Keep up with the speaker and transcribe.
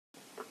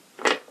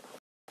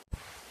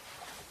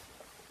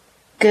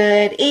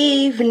Good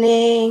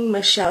evening,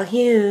 Michelle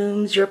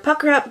Humes, your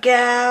pucker up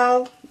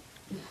gal.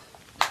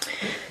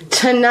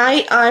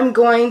 Tonight I'm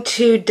going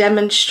to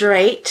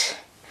demonstrate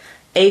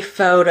a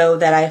photo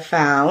that I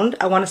found.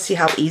 I want to see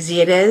how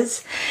easy it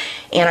is,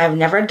 and I've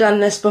never done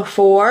this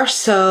before,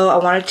 so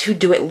I wanted to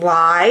do it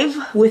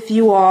live with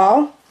you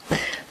all.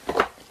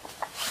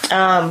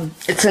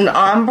 It's an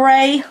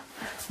ombre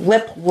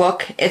lip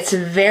look. It's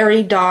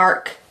very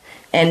dark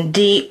and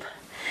deep,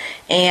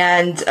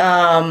 and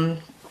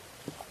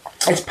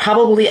it's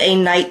probably a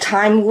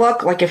nighttime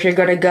look, like if you're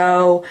going to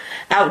go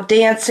out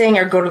dancing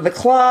or go to the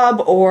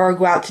club or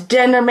go out to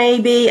dinner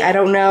maybe. I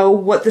don't know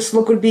what this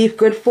look would be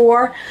good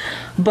for,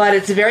 but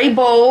it's very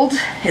bold,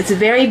 it's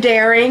very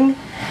daring,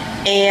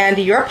 and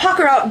your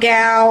pucker up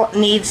gal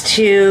needs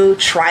to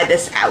try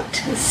this out.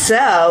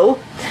 So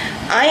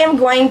I am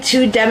going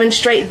to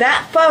demonstrate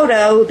that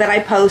photo that I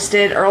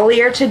posted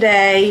earlier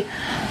today,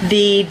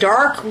 the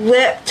dark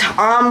lipped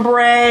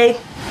ombre.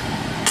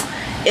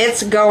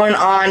 It's going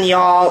on,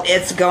 y'all.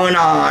 It's going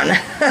on.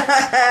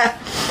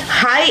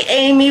 Hi,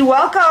 Amy.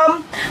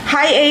 Welcome.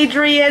 Hi,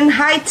 Adrian.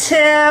 Hi,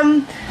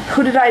 Tim.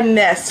 Who did I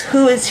miss?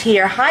 Who is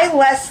here? Hi,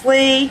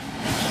 Leslie.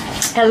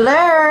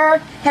 Hello.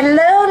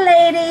 Hello,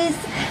 ladies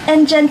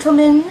and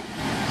gentlemen.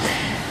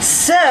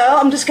 So,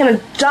 I'm just going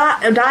to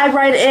dive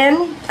right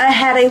in. I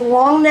had a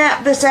long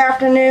nap this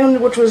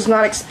afternoon, which was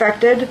not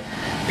expected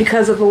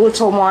because of the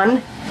little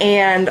one.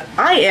 And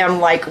I am,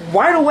 like,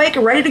 wide awake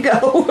and ready to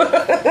go.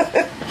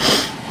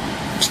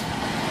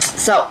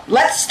 So,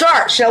 let's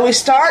start. Shall we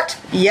start?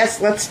 Yes,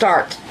 let's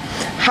start.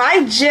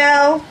 Hi,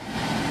 Jill.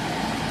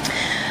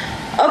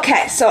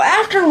 Okay, so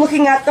after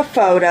looking at the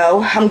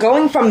photo, I'm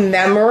going from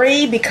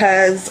memory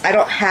because I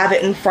don't have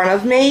it in front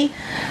of me.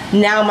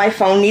 Now my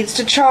phone needs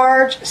to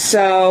charge,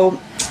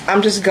 so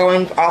I'm just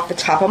going off the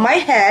top of my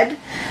head.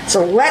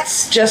 So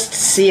let's just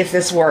see if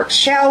this works,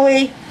 shall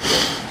we?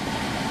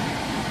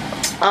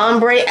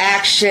 Ombre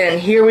action.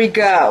 Here we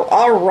go.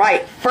 All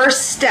right,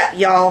 first step,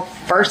 y'all.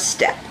 First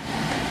step.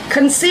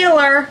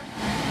 Concealer.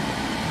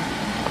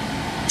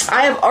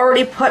 I have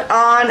already put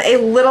on a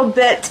little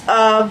bit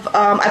of,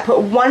 I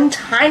put one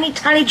tiny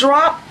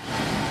drop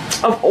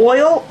of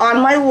oil on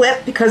my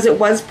lip because it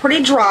was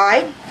pretty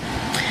dry.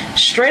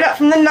 Straight up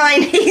from the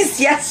 90s.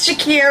 Yes,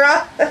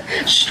 Shakira.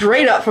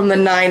 Straight up from the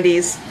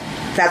 90s.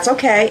 That's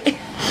okay.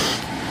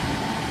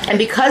 And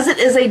because it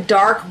is a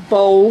dark,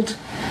 bold,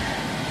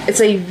 it's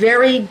a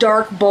very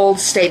dark, bold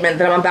statement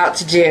that I'm about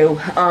to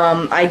do.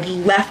 I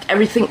left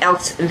everything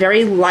else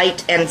very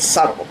light and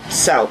subtle.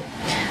 So,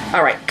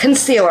 alright,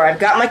 concealer. I've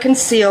got my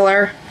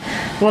concealer.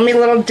 Let me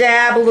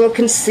dab a little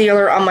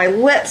concealer on my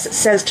lips. It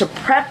says to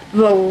prep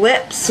the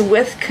lips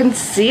with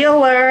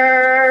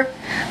concealer.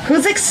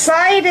 Who's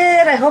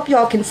excited? I hope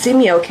y'all can see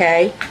me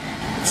okay.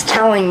 It's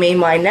telling me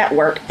my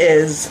network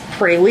is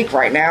pretty weak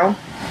right now.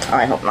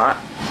 I hope not.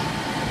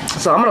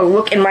 So I'm going to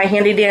look in my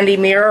handy dandy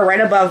mirror right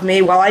above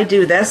me while I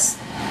do this.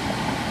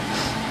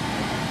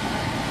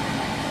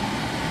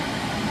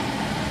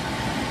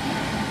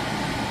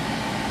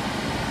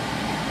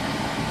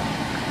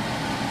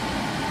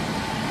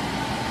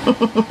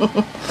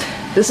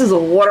 This is a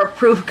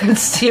waterproof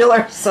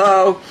concealer,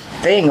 so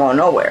they ain't going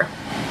nowhere.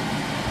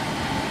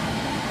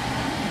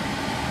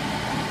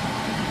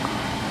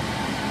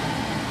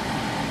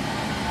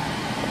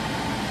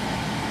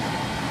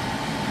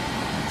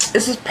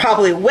 This is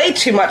probably way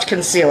too much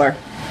concealer.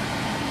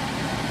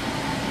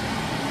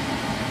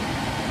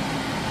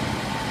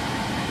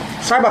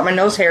 Sorry about my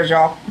nose hairs,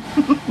 y'all.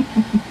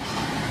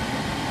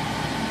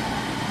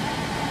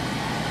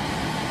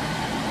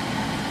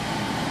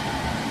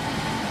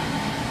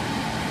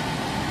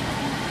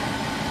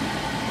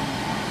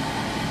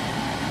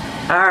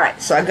 Alright,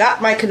 so I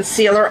got my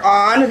concealer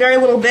on, a very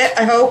little bit,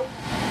 I hope.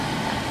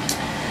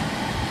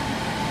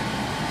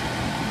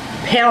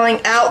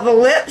 Paneling out the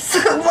lips,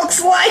 it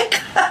looks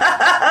like.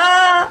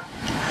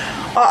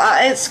 I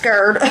ain't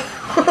scared.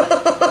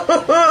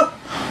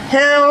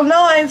 Hell no,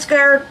 I ain't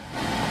scared.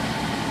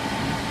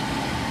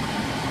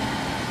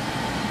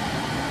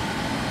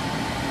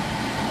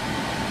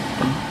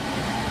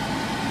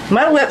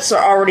 My lips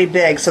are already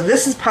big, so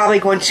this is probably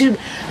going to,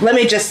 let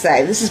me just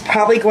say, this is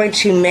probably going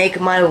to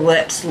make my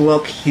lips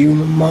look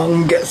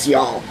humongous,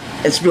 y'all.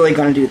 It's really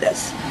going to do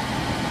this.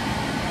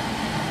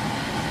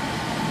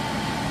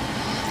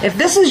 If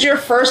this is your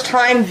first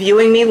time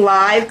viewing me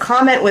live,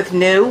 comment with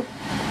new.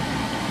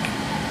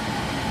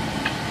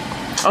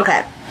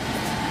 Okay.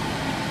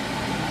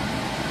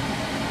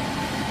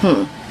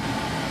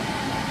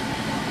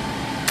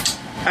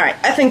 Alright,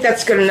 I think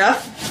that's good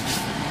enough.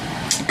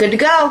 Good to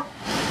go.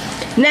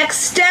 Next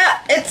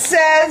step, it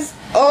says,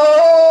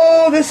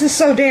 oh, this is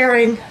so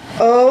daring.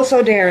 Oh,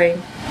 so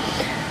daring.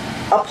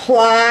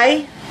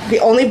 Apply. The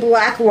only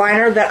black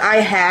liner that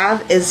I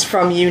have is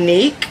from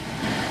Unique.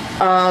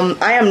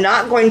 I am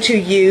not going to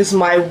use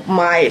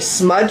my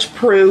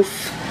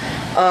smudge-proof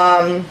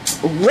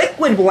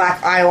liquid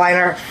black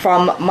eyeliner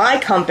from my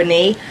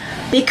company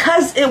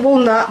because it will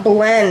not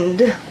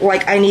blend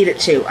like I need it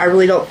to. I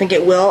really don't think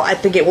it will. I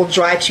think it will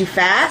dry too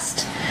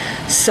fast.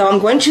 So I'm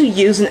going to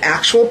use an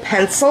actual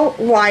pencil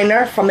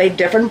liner from a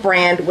different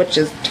brand, which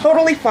is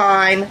totally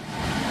fine.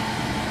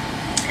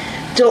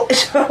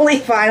 Totally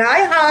fine.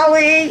 Hi,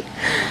 Holly.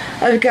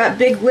 I've got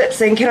big lips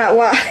and cannot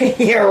lie.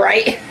 You're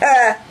right.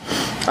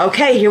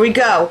 Okay, here we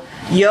go.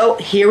 Yo,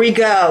 here we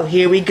go.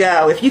 Here we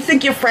go. If you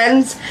think your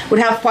friends would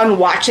have fun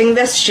watching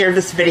this, share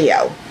this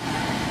video.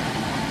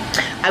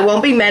 I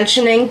won't be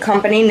mentioning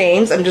company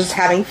names. I'm just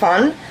having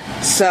fun.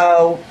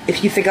 So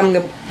if you think I'm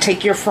going to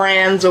take your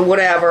friends or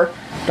whatever,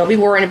 don't be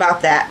worrying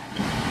about that.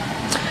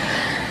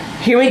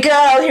 Here we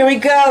go. Here we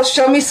go.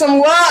 Show me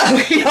some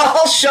love.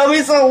 Y'all, show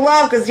me some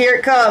love, because here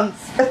it comes.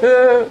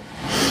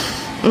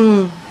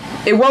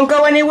 It won't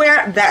go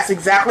anywhere. That's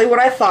exactly what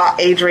I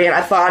thought, Adrian.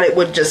 I thought it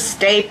would just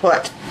stay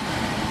put.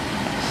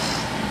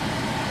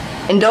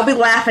 And don't be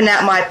laughing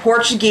at my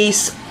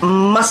Portuguese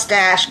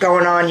mustache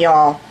going on,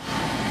 y'all.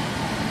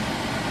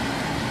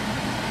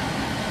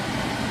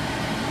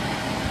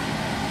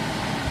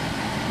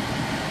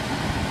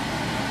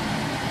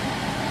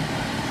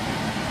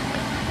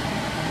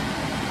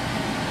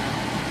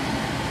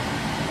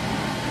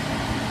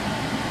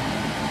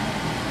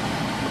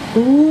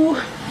 Ooh,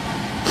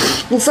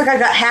 looks like I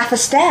got half a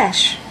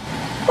stash.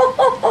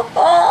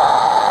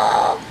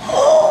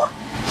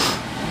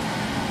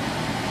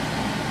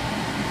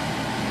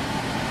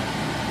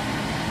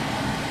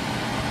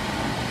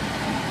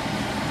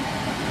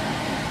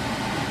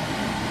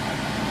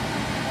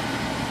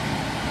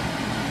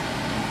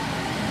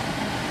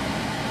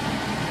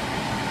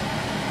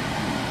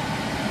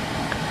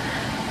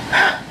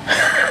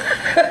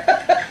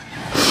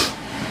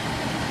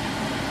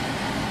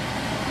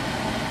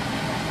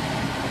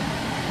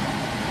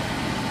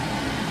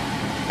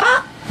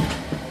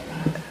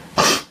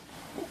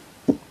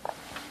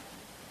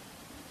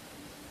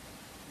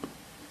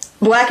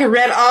 Black and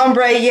red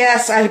ombre,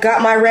 yes, I've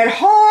got my red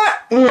heart.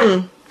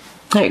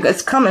 There you go,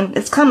 it's coming,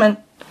 it's coming.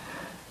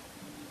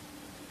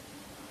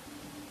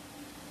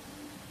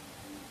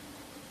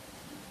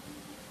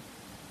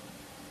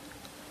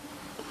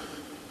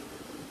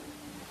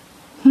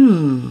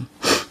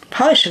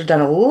 Probably should have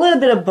done a little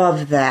bit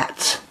above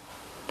that.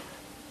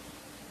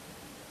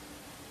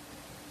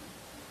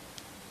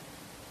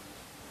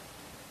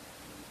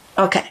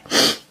 Okay.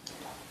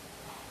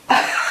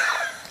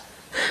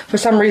 For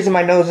some reason,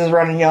 my nose is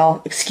running,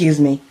 y'all. Excuse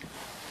me.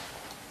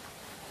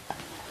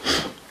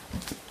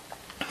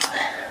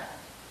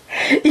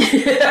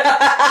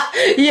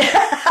 Yeah.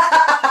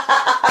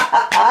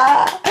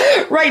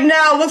 Right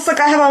now, it looks like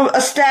I have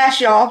a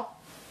stash, y'all.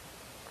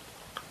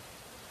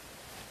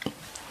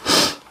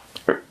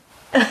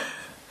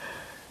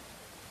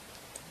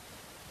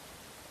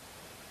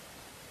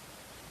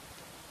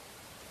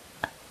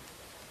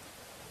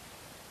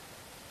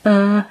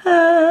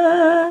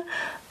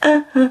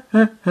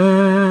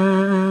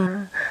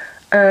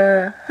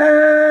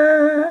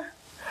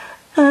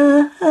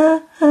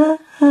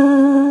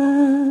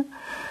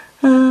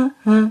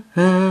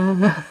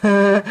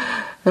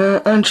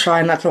 I'm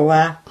trying not to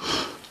laugh.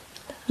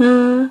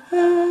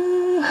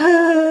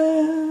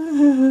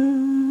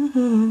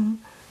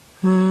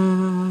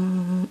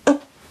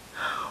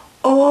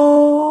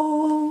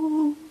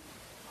 Oh,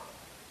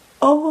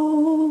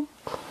 oh.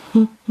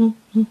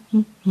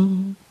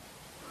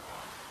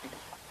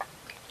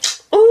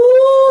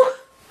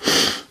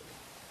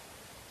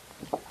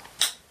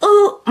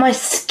 Ooh, my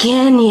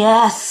skin,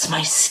 yes,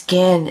 my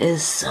skin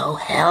is so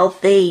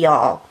healthy,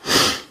 y'all.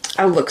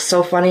 I look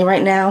so funny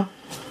right now.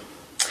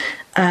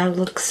 I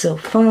look so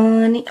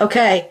funny.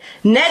 Okay,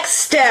 next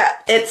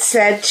step, it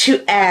said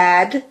to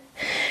add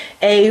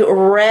a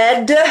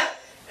red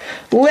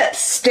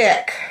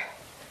lipstick.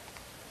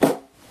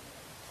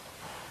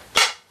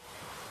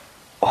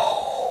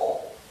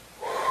 Oh,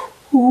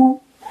 ooh,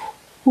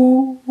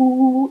 ooh,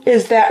 ooh.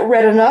 Is that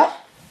red enough?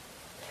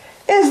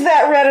 Is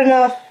that red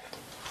enough?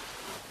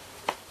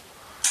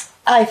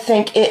 I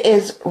think it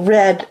is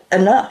red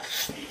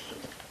enough.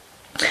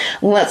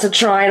 Let's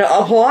try to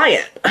apply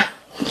it.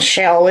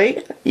 Shall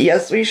we?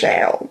 Yes, we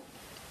shall.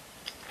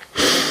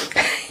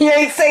 You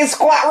ain't saying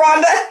squat,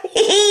 Rhonda?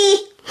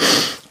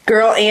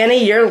 Girl,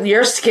 Annie,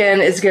 your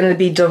skin is going to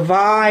be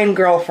divine,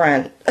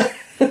 girlfriend.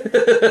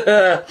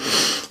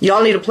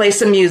 Y'all need to play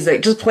some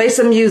music. Just play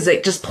some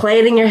music. Just play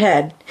it in your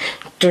head.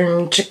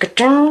 Dun, chicka,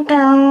 dun,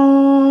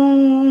 dun.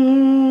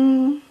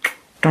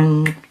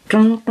 Dun,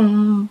 dun,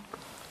 dun.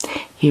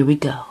 Here we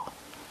go.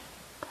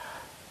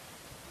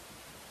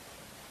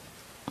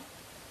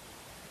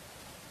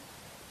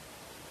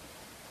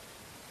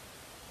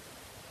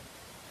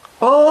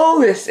 Oh,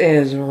 this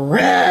is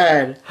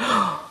red.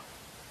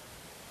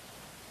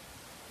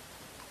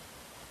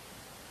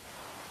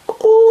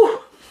 Ooh.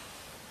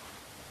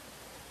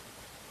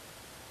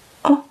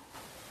 Oh.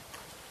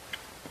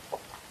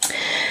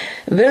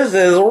 This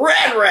is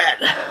red.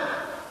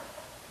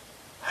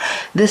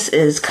 This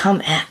is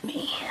come at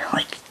me.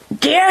 Like,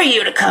 dare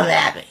you to come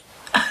at me.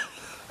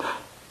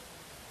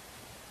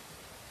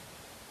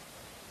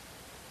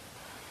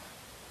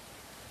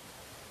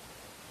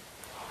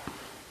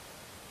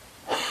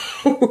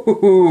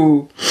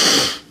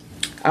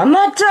 I'm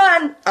not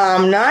done.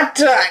 I'm not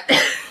done.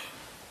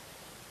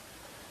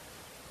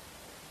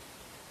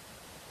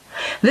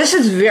 This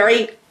is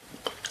very,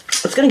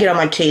 it's going to get on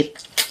my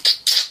teeth.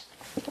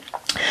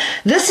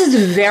 This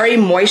is very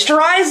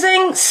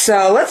moisturizing,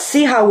 so let's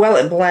see how well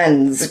it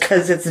blends,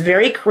 because it's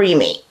very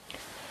creamy.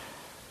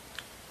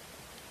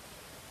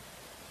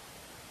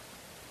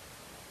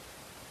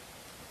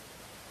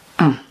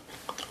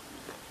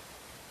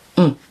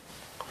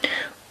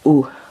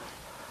 Ooh.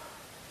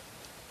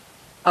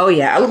 Oh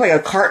yeah, I look like a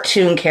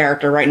cartoon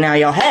character right now,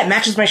 y'all. Hey, it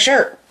matches my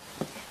shirt.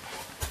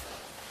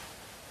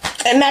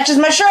 It matches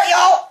my shirt,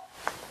 y'all.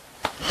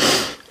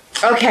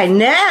 Okay,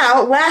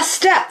 now, last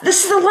step.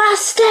 This is the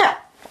last step.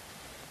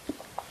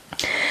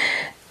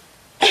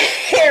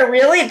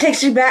 Really? It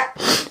takes you back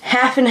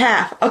half and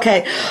half.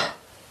 Okay.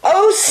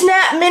 Oh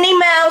snap, Minnie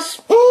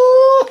Mouse.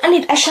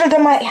 I should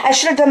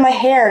have done my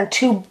hair in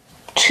two.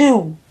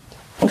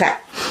 Okay.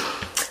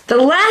 The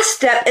last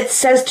step, it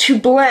says to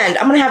blend.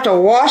 I'm going to have to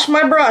wash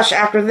my brush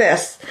after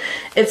this.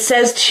 It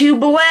says to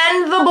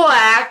blend the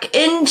black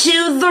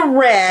into the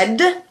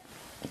red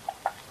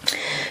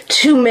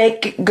to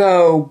make it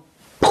go.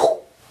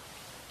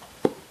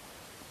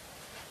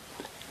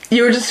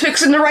 You were just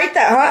fixing to write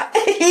that, huh?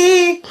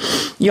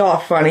 Y'all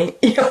are funny.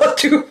 Y'all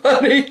too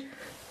funny.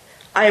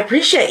 I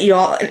appreciate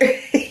y'all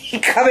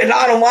coming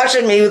on and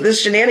watching me with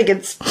this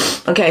shenanigans.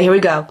 Okay, here we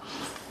go.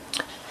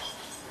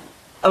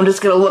 I'm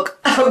just gonna look.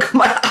 Oh,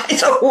 my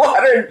eyes are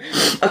watered.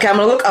 Okay, I'm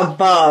gonna look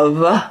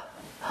above.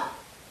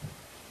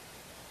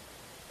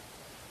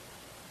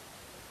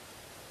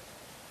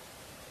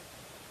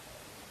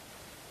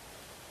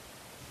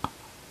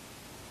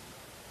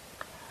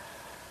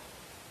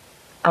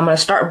 I'm gonna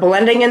start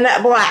blending in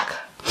that black.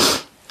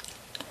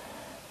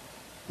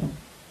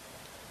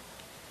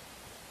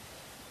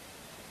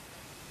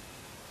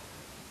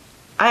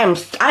 I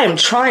am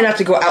trying not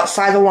to go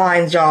outside the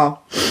lines,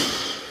 y'all.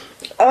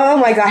 Oh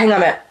my god, hang on a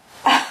minute.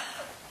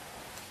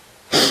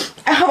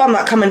 I hope I'm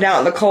not coming down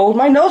in the cold.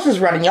 My nose is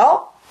running,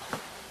 y'all.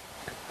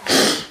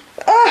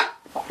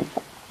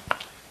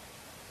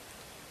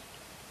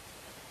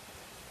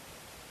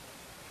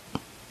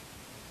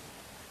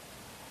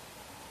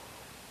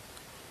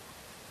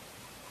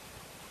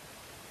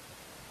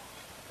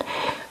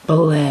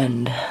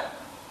 Blend.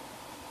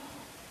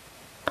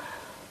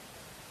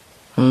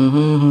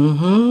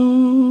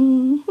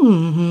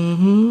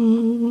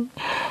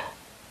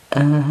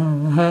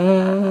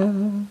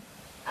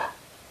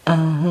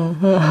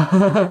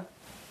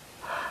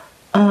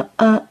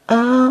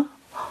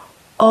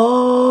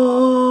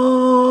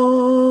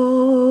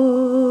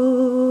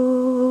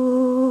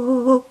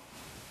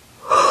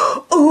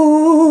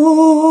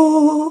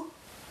 Ooh,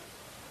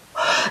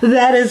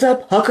 that is a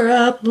pucker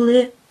up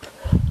lip.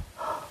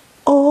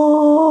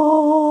 Oh,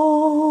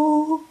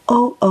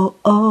 oh, oh,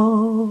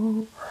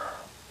 oh,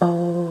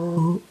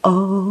 oh,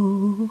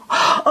 oh,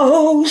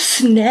 oh,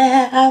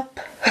 snap.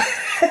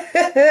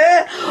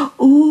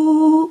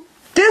 Ooh,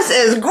 this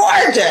is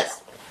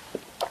gorgeous.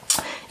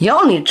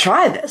 Y'all need to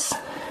try this.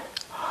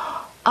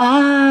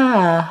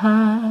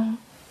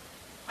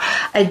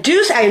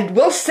 I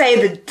will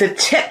say that the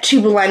tip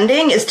to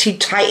blending is to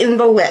tighten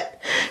the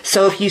lip.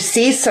 So if you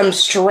see some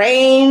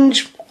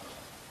strange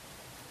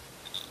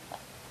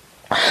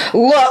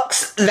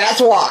looks, that's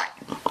why.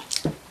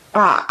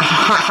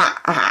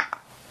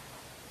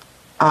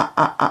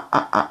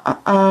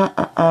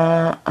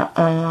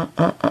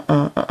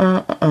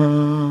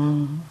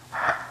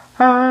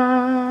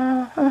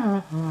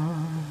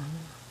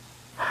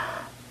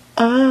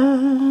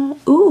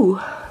 Ooh.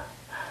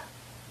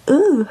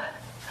 Ooh.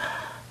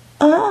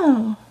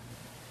 Oh.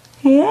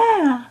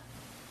 Yeah.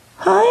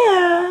 Oh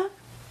yeah.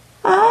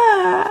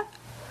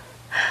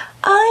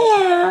 Oh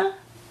yeah.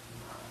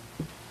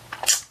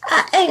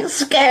 I ain't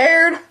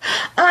scared.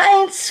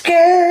 I ain't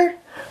scared.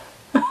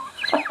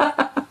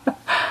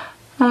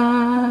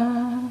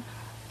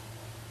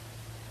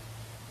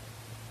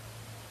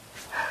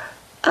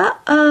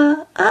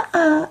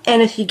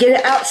 And if you get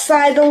it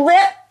outside the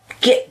lip,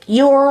 get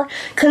your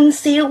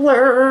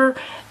concealer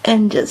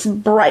and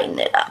just brighten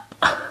it up.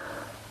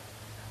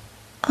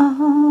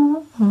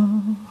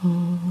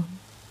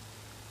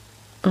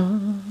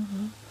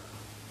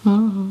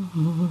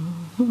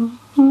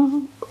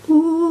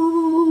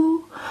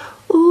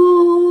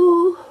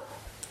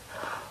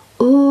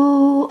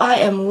 Ooh, I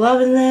am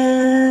loving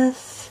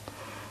this.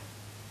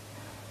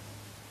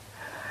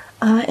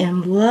 I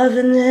am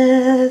loving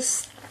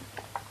this.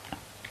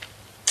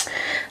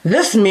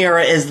 This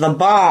mirror is the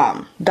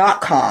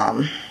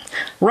bomb.com.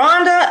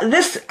 Rhonda,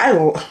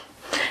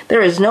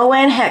 there is no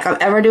way in heck I'm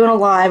ever doing a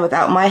live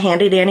without my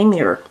handy dandy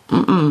mirror.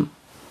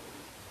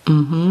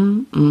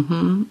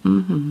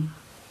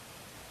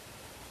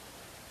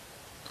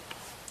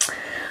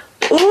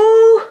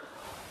 Ooh,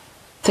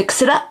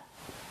 fix it up.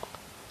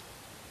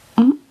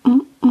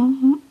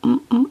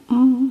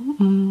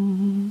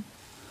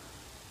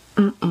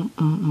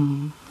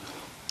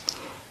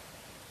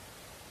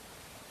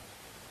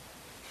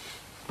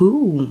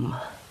 Boom.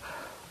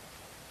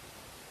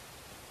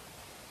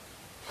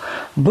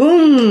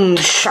 Boom,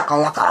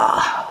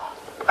 shakalaka.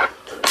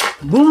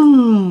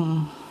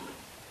 Boom.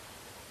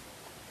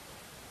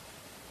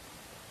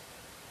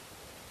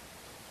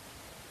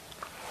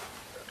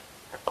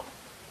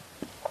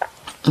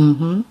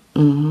 Mm-hmm,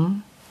 mm-hmm,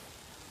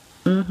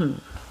 mm-hmm.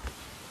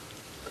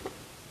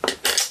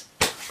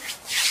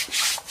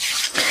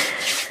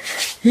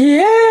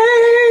 Yay!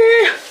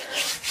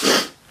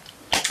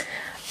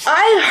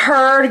 I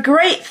heard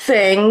great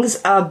things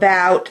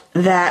about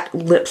that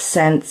Lip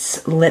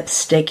Sense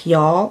lipstick,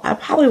 y'all.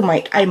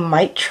 I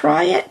might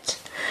try it,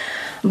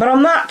 but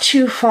I'm not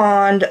too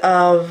fond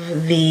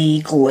of the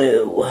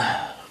glue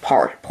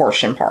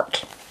portion,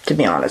 to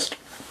be honest.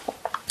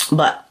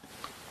 But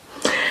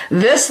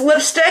this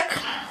lipstick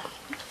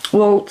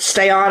will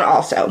stay on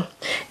also.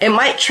 It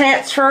might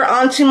transfer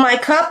onto my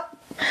cup,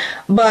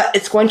 but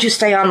it's going to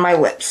stay on my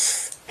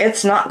lips.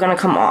 It's not going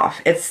to come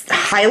off. It's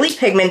highly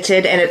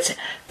pigmented and it's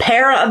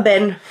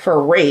paraben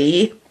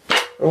free.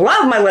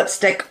 Love my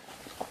lipstick.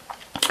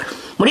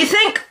 What do you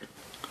think?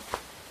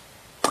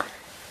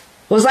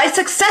 Was I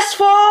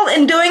successful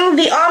in doing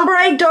the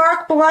ombre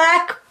dark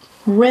black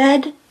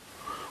red?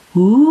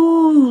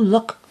 Ooh,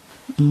 look.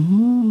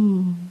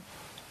 Mmm.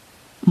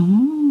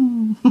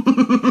 Mmm.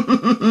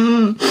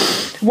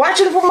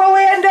 Watching from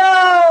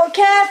Orlando,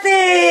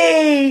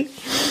 Kathy.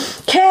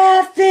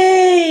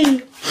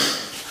 Kathy.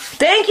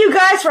 Thank you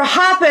guys for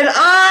hopping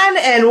on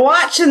and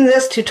watching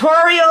this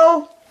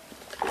tutorial.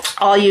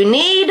 All you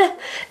need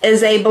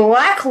is a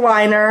black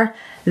liner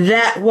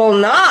that will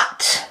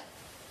not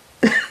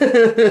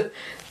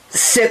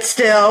sit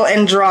still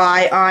and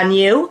dry on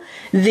you.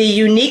 The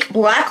unique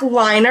black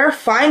liner.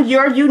 Find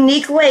your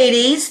unique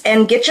ladies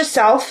and get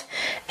yourself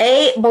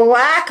a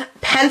black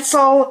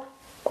pencil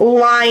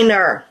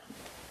liner.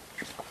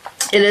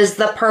 It is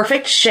the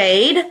perfect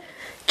shade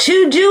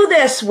to do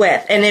this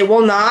with, and it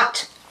will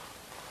not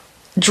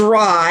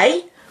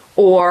dry,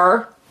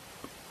 or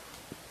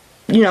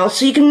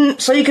so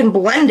you can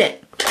blend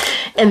it.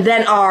 And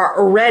then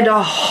our red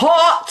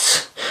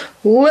hot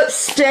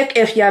lipstick,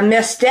 if you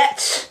missed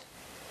it,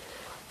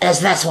 is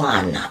this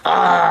one.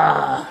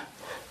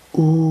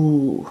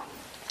 Ooh,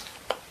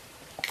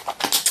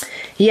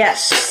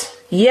 yes,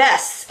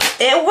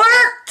 it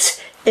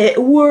worked.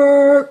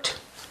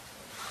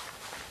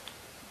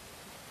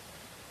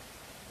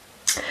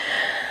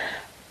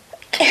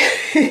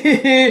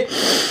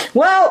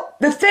 Well,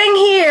 the thing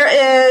here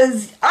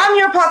is, I'm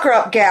your pucker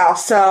up gal,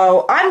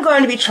 so I'm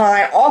going to be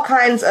trying all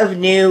kinds of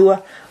new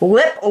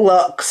lip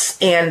looks,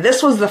 and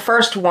this was the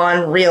first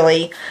one,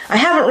 really. I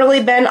haven't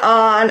really been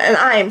on, and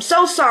I am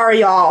so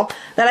sorry, y'all,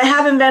 that I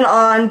haven't been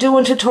on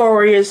doing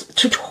tutorials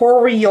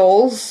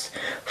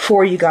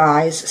for you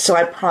guys, so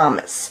I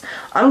promise.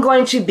 I'm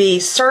going to be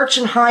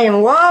searching high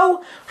and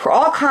low for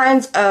all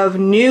kinds of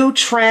new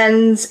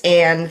trends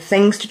and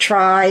things to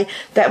try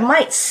that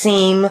might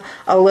seem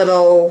a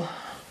little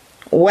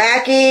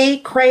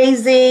wacky,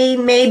 crazy,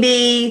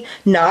 maybe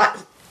not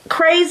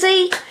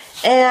crazy,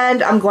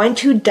 and I'm going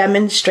to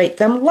demonstrate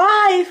them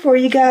live for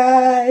you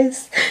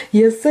guys.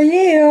 Yes, I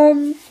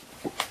am.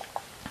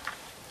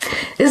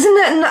 Isn't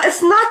it?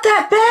 It's not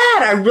that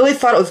bad. I really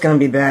thought it was going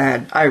to be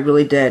bad. I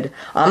really did.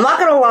 I'm not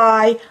going to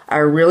lie. I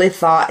really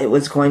thought it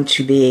was going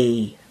to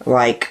be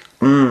like,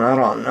 I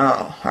don't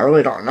know. I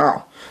really don't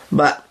know.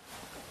 But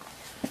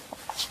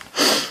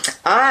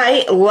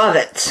I love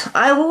it.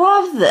 I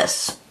love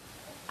this.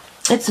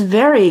 It's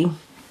very...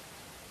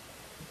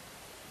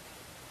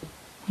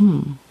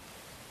 I'm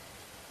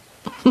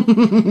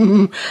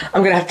going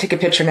to have to take a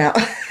picture now.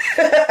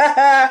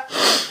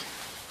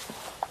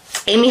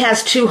 Amy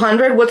has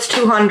 200. What's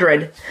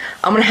 200?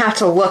 I'm going to have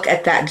to look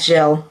at that,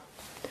 Jill.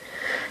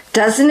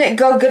 Doesn't it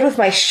go good with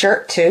my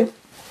shirt, too?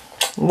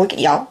 Look at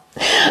y'all.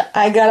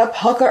 I got a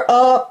pucker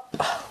up.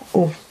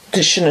 Oh,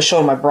 just shouldn't have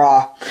shown my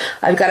bra.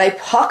 I've got a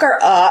pucker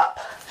up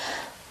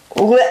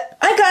lip.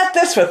 I got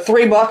this for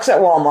 $3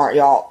 at Walmart,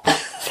 y'all.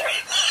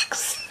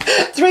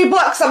 $3.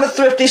 $3. I'm a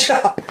thrifty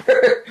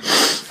shopper.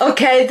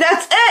 Okay,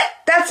 that's it.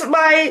 That's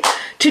my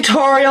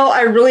tutorial.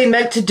 I really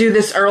meant to do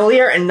this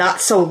earlier and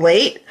not so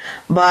late,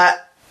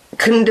 but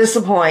couldn't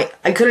disappoint.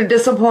 I couldn't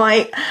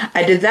disappoint.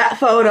 I did that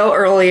photo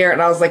earlier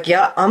and I was like,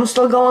 yeah, I'm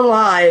still going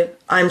live.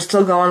 I'm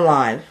still going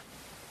live.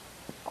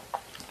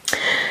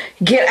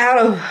 Get out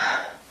of...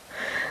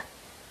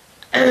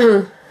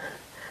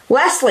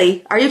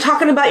 Leslie, are you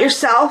talking about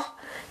yourself?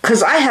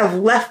 Because I have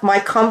left my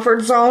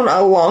comfort zone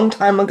a long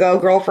time ago,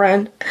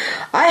 girlfriend.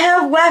 I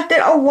have left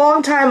it a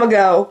long time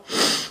ago.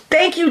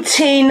 Thank you,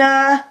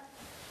 Tina.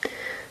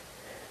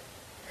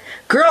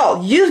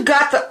 Girl, you've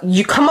got the...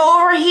 You come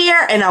over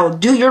here and I will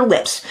do your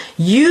lips.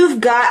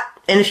 You've got...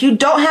 And if you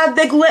don't have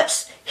big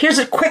lips, here's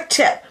a quick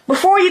tip.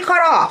 Before you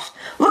cut off,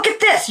 look at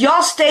this.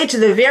 Y'all stay to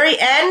the very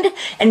end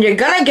and you're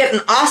gonna get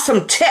an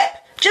awesome tip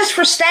just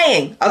for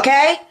staying,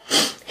 okay?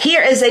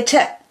 Here is a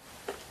tip.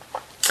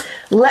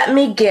 Let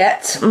me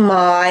get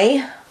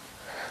my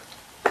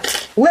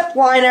lip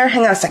liner.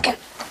 Hang on a second.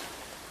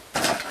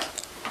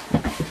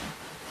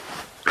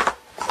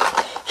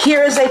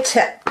 Here is a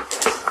tip.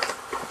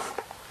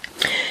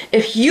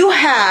 If you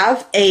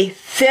have a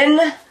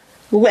thin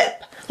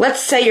lip, let's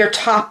say your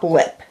top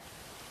lip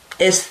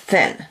is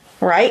thin,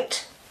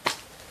 right?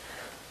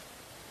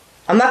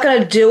 I'm not going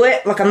to do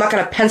it, like I'm not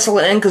going to pencil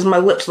it in because my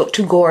lips look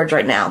too gorge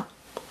right now.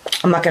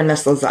 I'm not going to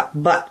mess those up,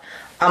 but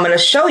I'm going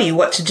to show you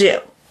what to do.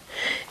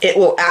 It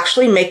will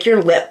actually make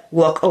your lip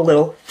look a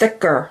little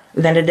thicker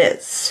than it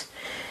is.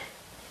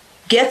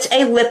 Get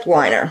a lip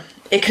liner.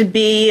 It could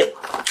be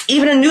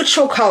even a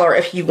neutral color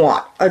if you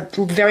want. A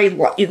very,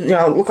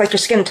 look like your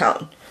skin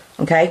tone,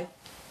 okay?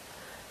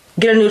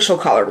 Get a neutral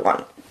colored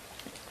one.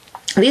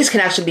 These can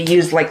actually be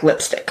used like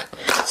lipstick.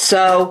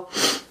 So,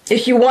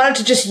 if you wanted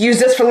to just use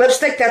this for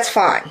lipstick, that's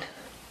fine.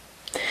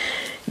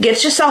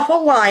 Get yourself a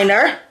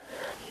liner,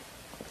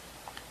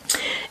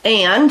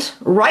 and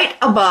right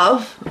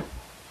above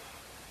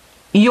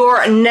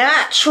your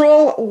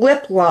natural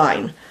lip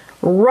line,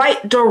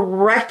 right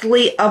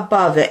directly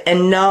above it,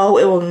 and no,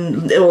 it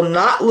will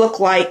not look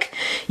like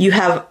you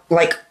have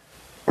like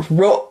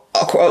wrote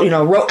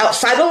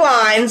outside the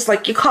lines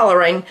like you're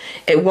coloring.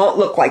 It won't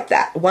look like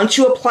that. Once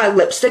you apply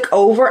lipstick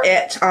over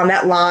it on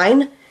that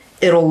line,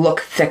 it'll look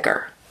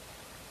thicker.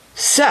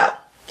 So,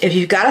 if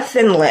you've got a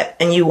thin lip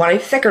and you want a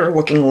thicker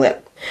looking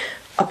lip,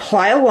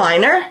 apply a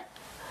liner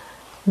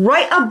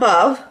right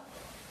above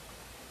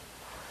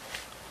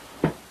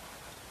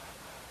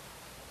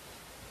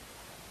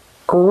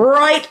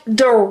right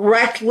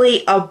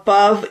directly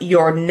above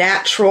your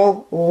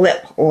natural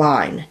lip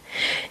line.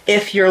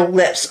 If your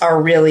lips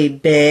are really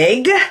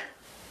big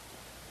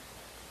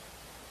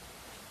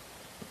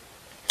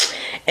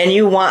and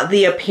you want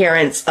the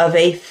appearance of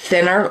a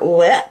thinner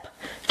lip,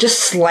 just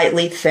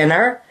slightly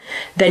thinner,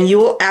 then you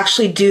will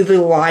actually do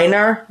the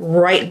liner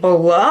right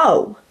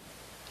below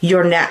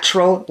your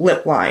natural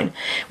lip line.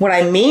 What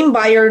I mean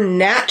by your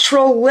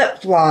natural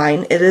lip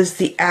line, it is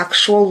the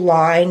actual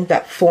line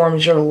that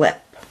forms your lip.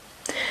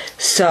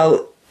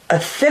 So a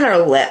thinner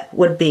lip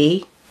would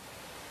be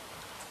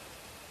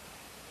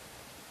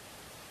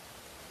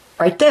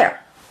right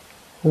there,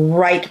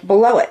 right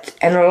below it,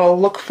 and it'll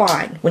look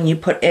fine when you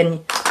put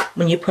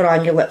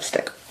on your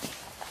lipstick.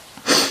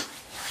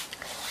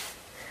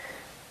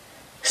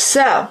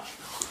 So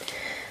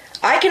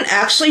I can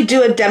actually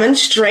do a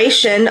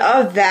demonstration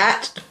of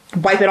that,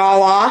 wipe it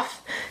all off.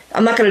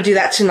 I'm not going to do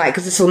that tonight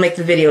because this will make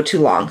the video too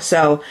long.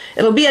 So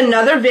it'll be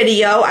another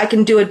video. I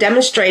can do a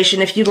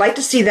demonstration. If you'd like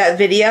to see that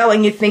video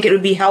and you think it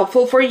would be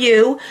helpful for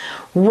you,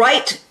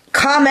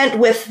 comment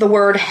with the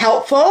word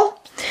helpful,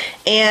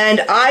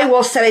 and I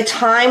will set a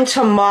time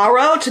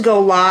tomorrow to go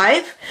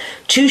live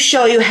to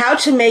show you how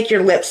to make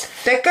your lips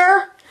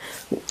thicker,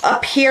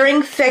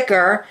 appearing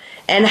thicker,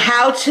 and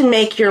how to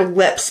make your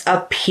lips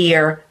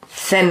appear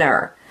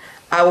thinner.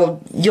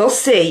 You'll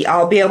see,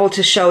 I'll be able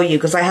to show you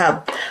because I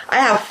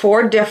have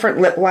 4 different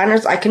lip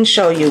liners I can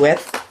show you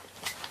with.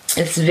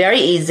 It's very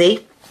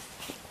easy.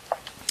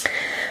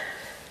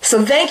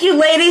 So thank you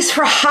ladies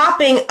for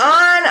hopping on.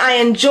 I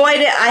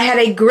enjoyed it. I had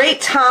a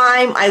great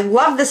time. I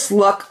love this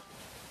look.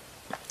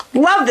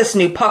 Love this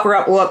new pucker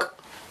up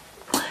look.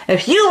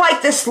 If you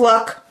like this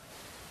look,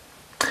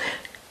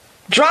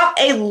 drop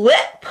a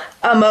lip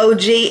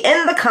emoji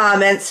in the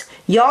comments.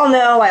 Y'all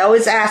know I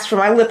always ask for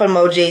my lip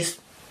emojis.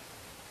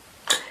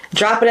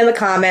 Drop it in the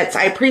comments.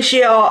 I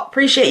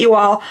appreciate you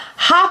all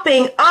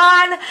hopping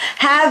on.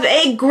 Have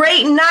a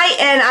great night,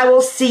 and I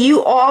will see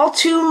you all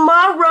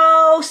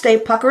tomorrow. Stay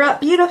pucker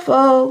up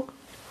beautiful.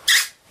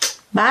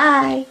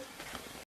 Bye.